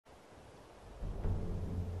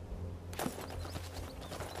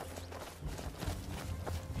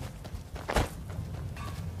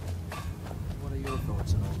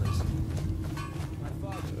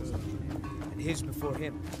his before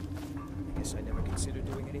him. I guess I never considered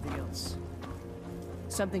doing anything else.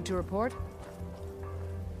 Something to report?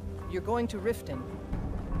 You're going to Riften.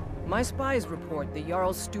 My spies report the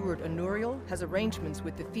Jarl's steward Anuriel has arrangements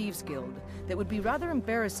with the Thieves Guild that would be rather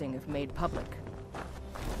embarrassing if made public.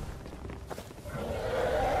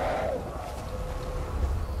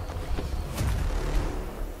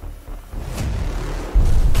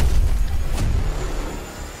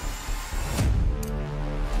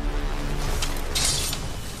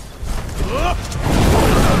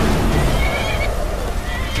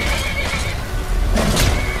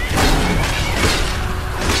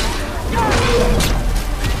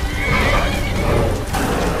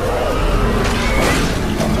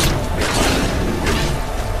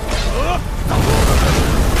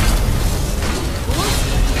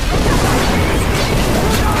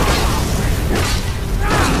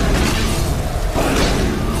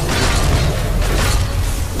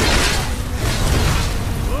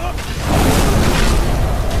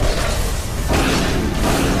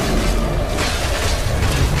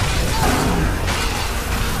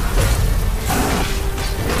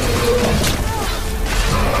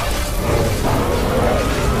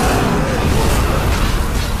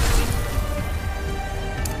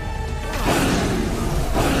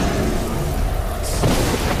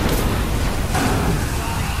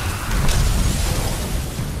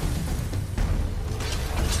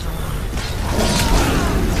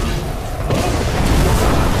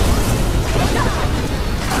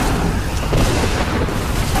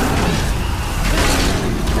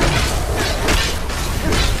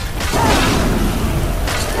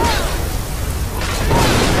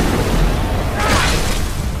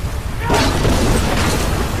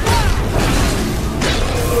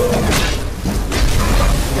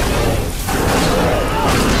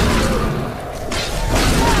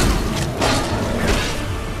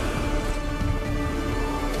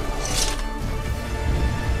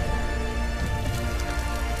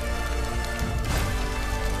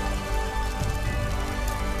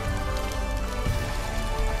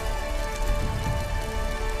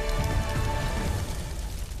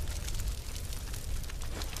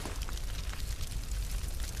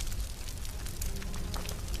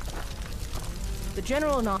 The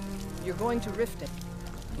General and you're going to Riften.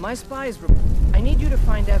 My spies I need you to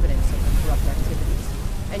find evidence of her corrupt activities,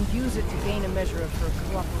 and use it to gain a measure of her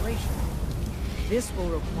cooperation. This will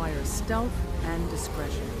require stealth and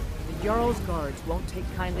discretion. The Jarl's guards won't take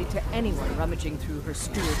kindly to anyone rummaging through her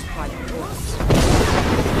steward's private orders.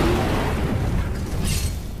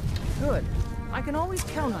 Good. I can always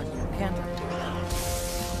count on you, can't I?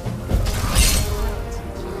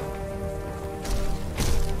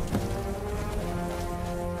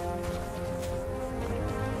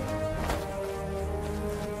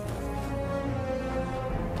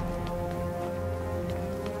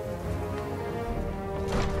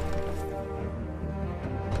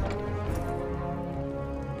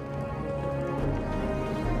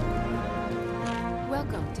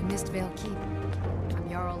 Welcome to Mistvale Keep. I'm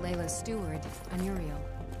Jarl Layla's steward, Anuriel.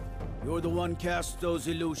 You're the one cast those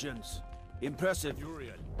illusions. Impressive.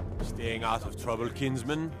 Uriel, staying out of trouble,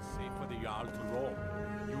 kinsman. It's safe for the Jarl to roam.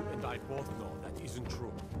 You and I both know that isn't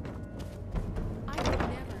true. I would never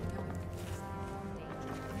know this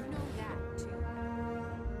danger. You know that, too.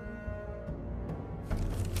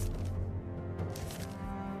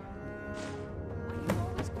 Why you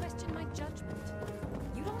always question my judgment?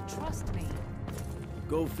 You don't trust me.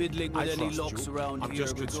 Go fiddling with any locks around I'm here.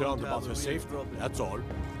 just concerned about her safety, that's all.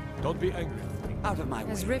 Don't be angry with me. Out of my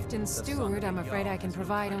way. As Riften's steward, I'm afraid I can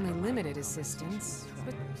provide only limited assistance.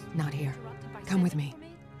 But not here. Come with me.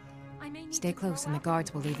 Stay close and the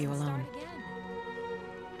guards will leave you alone.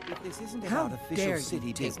 If this isn't How about dare official you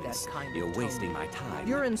city take business, that kind of you're tone? wasting my time.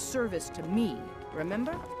 You're in service to me,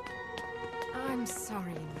 remember? I'm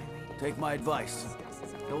sorry, my lady. Take my advice.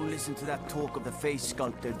 Don't listen to that talk of the face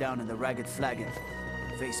sculptor down in the Ragged Flagon.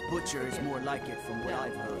 Face butcher is more like it from what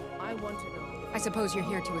I've heard. I want to know. I suppose you're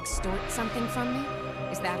here to extort something from me?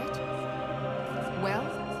 Is that it? Well,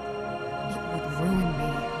 it would ruin me.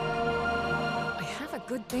 I have a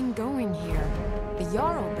good thing going here. The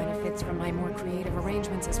Jarl benefits from my more creative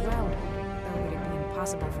arrangements as well, though it'd be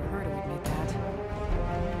impossible for her to admit that.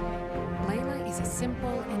 Layla is a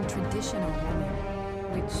simple and traditional woman,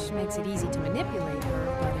 which makes it easy to manipulate her,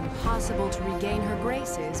 but impossible to regain her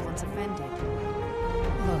graces once offended.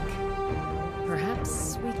 Look,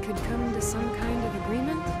 perhaps we could come to some kind of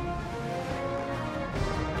agreement?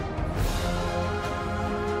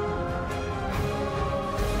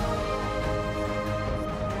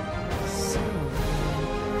 So,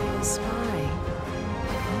 a spy.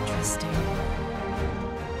 Interesting.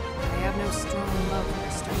 I have no strong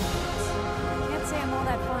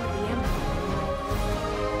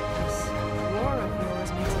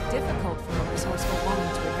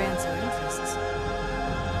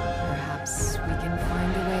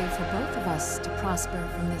prosper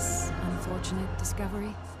from this unfortunate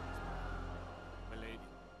discovery? Milady,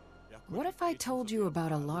 there could What be if I cases told of you your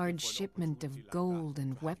about a father large looking for an shipment of opportunity like gold that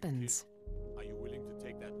and to crack a weapons? deal? Are you willing to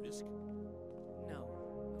take that risk? No,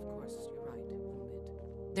 of course, you're right,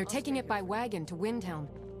 Umid. They're I'll taking stay it by here for wagon to Windhelm.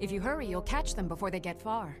 If you hurry, you'll catch them before they get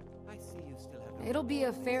far. I see you still have It'll be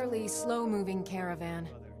a fairly slow-moving caravan.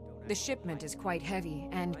 The shipment is quite heavy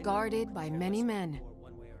and guarded by many men.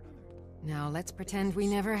 Now let's pretend we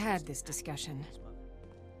never had this discussion.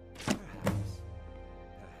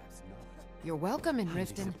 Perhaps You're welcome in not.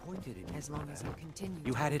 Riften, Disappointed in as long as you continue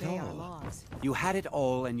You to had it obey our all. laws. You had it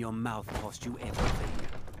all, and your mouth cost you everything.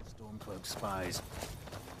 Stormcloak spies.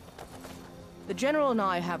 The General and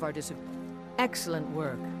I have our Excellent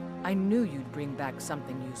work. I knew you'd bring back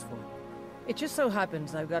something useful. It just so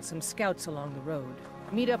happens I've got some scouts along the road.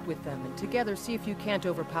 Meet up with them and together see if you can't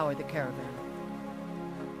overpower the caravan.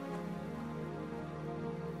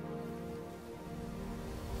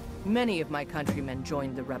 Many of my countrymen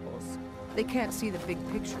joined the rebels. They can't see the big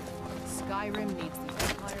picture. Skyrim needs the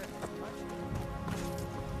Empire as much.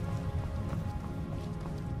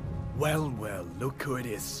 Well, well, look who it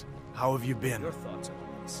is. How have you been? Your thoughts on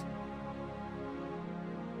all this?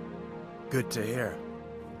 Good to hear.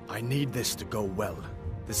 I need this to go well.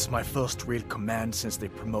 This is my first real command since they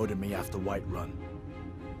promoted me after Whiterun.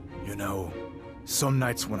 You know, some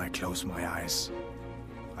nights when I close my eyes,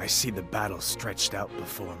 I see the battle stretched out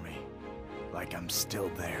before me, like I'm still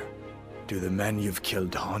there. Do the men you've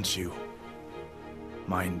killed haunt you?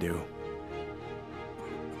 Mine do.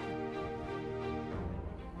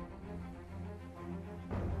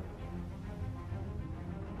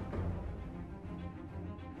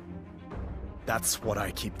 That's what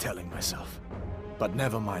I keep telling myself. But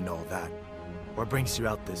never mind all that. What brings you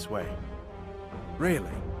out this way? Really?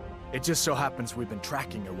 It just so happens we've been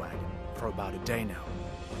tracking your wagon for about a day now.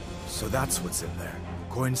 So that's what's in there.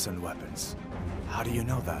 Coins and weapons. How do you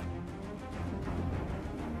know that?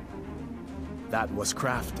 That was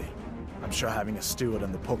crafty. I'm sure having a steward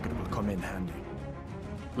in the pocket will come in handy.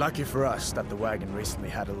 Lucky for us that the wagon recently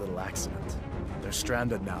had a little accident. They're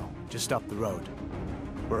stranded now, just up the road.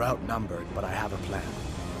 We're outnumbered, but I have a plan.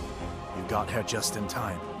 You got here just in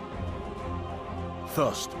time.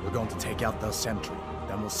 First, we're going to take out their sentry,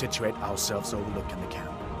 then we'll situate ourselves overlooking the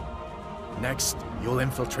camp. Next, you'll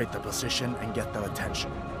infiltrate the position and get their attention,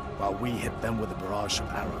 while we hit them with a barrage of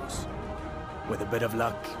arrows. With a bit of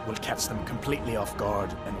luck, we'll catch them completely off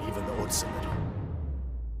guard and even the odds a little.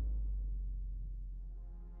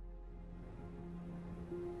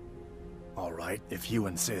 All right, if you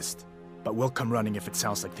insist. But we'll come running if it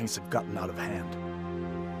sounds like things have gotten out of hand.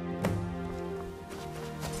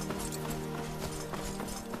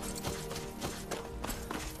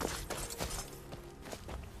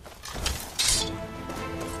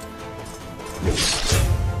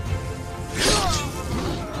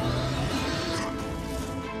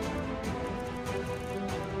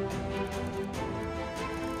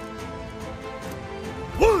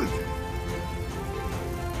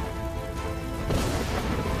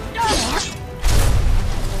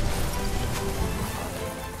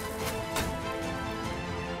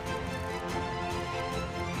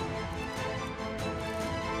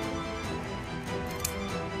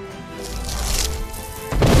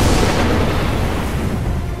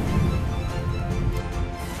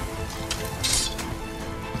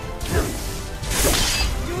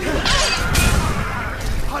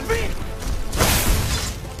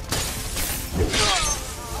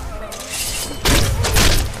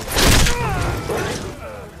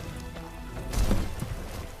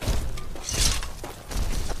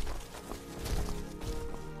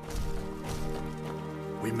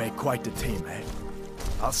 We make quite the team, eh?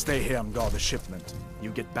 I'll stay here and guard the shipment.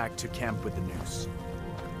 You get back to camp with the news.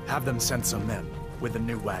 Have them send some men with a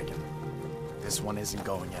new wagon. This one isn't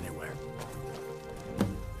going anywhere.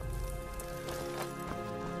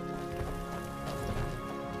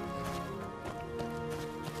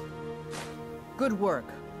 Good work.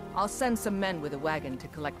 I'll send some men with a wagon to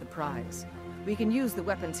collect the prize. We can use the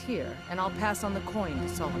weapons here, and I'll pass on the coin to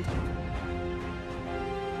Solitude.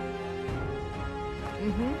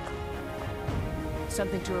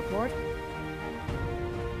 Something to report?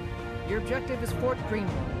 Your objective is Fort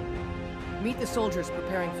Greenwall. Meet the soldiers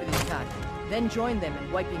preparing for the attack, then join them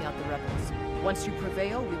in wiping out the rebels. Once you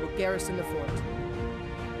prevail, we will garrison the fort.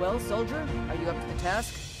 Well, soldier, are you up to the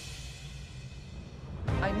task?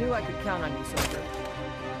 I knew I could count on you, soldier.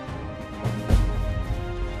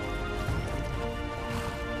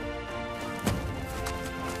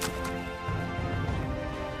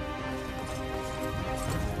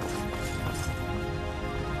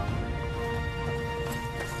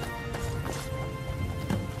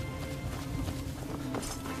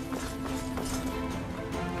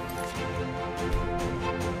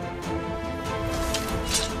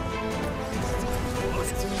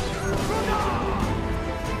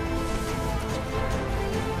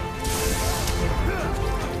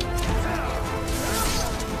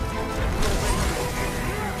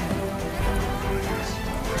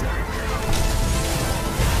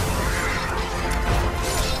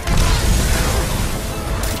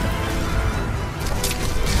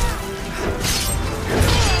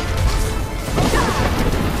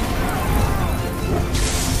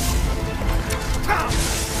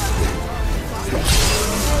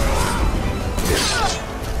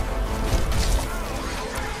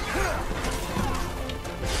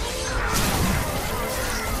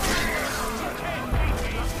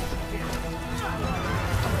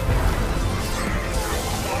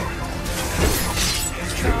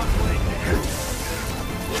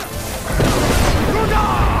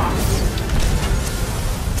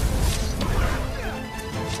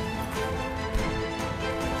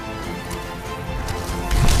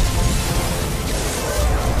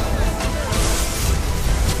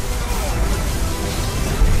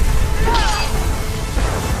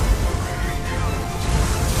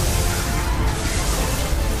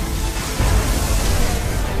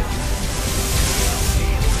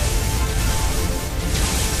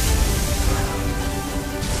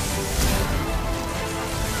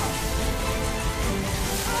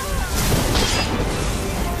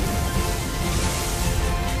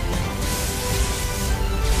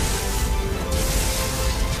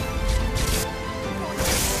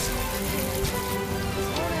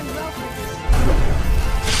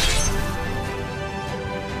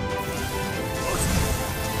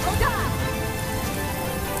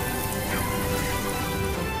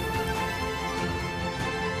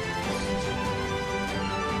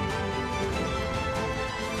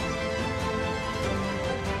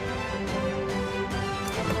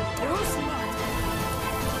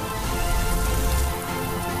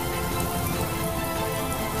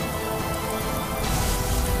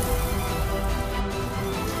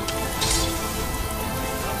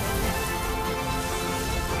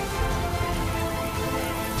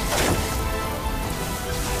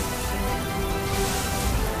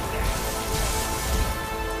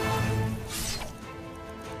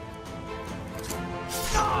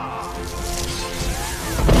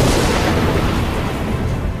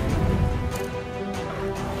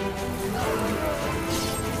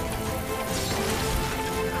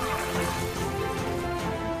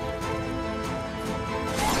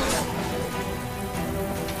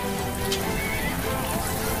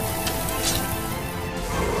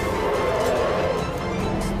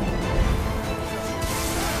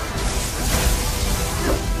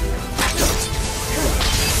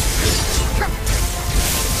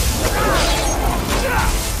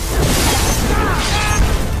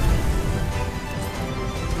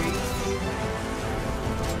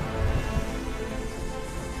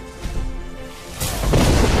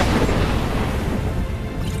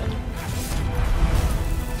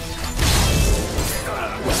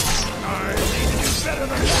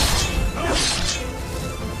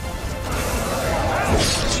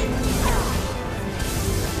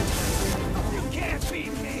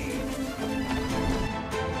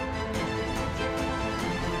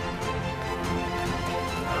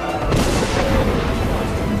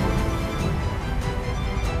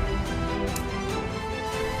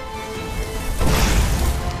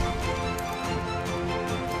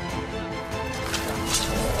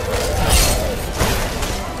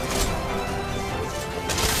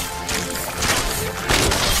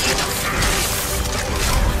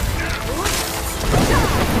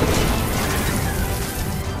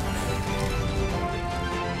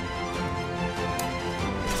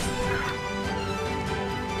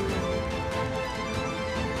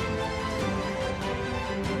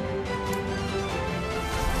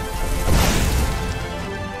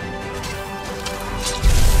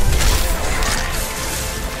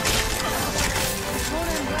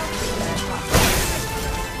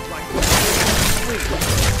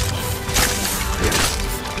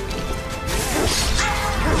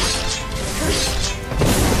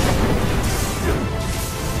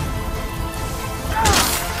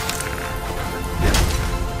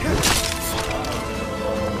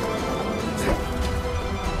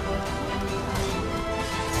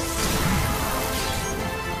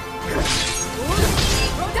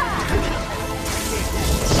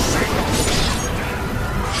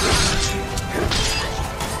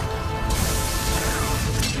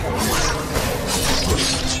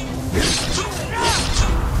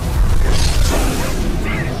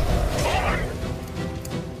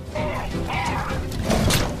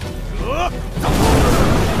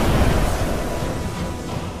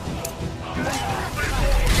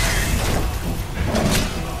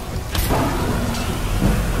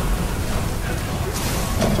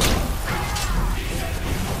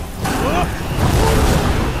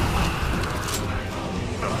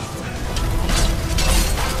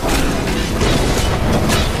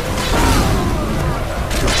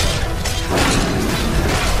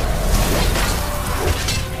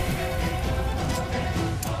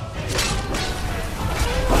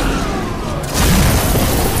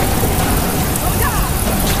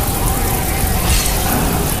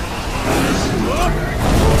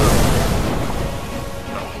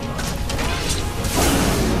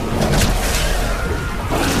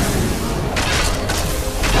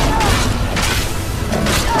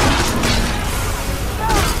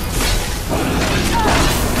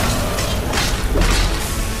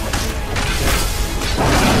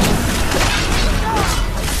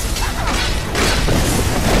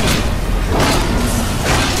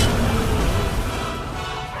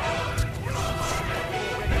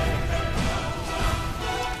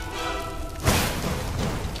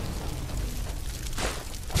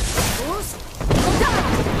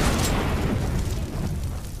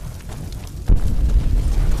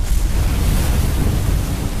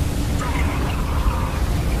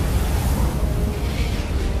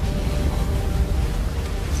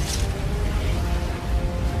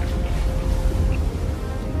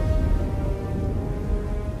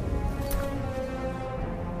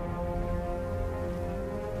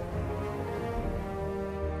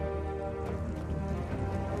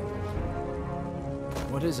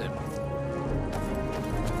 What is it?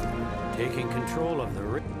 Taking control of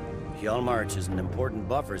the Hjalmarch is an important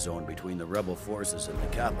buffer zone between the rebel forces and the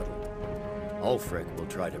capital. Ulfric will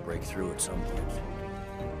try to break through at some point.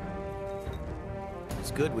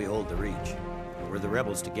 It's good we hold the Reach. Were the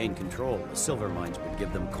rebels to gain control, the silver mines would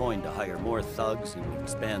give them coin to hire more thugs and would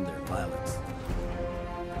expand their violence.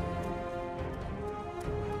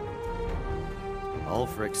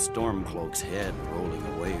 Ulfric's Stormcloak's head rolling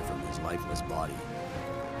away from his lifeless body.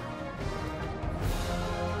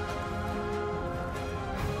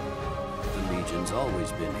 The Legion's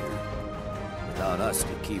always been here. Without us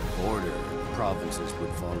to keep order, the provinces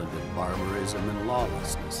would fall into barbarism and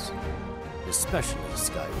lawlessness. Especially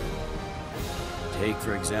Skyrim. Take,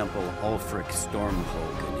 for example, Ulfric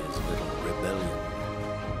Stormcloak and his little rebellion.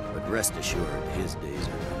 But rest assured, his days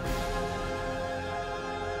are numbered.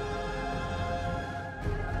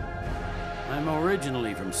 I'm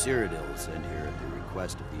originally from Cyrodiil, sent here at the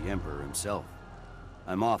request of the Emperor himself.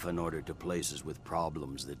 I'm often ordered to places with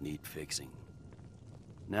problems that need fixing.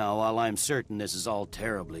 Now, while I'm certain this is all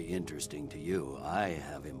terribly interesting to you, I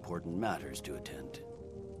have important matters to attend to.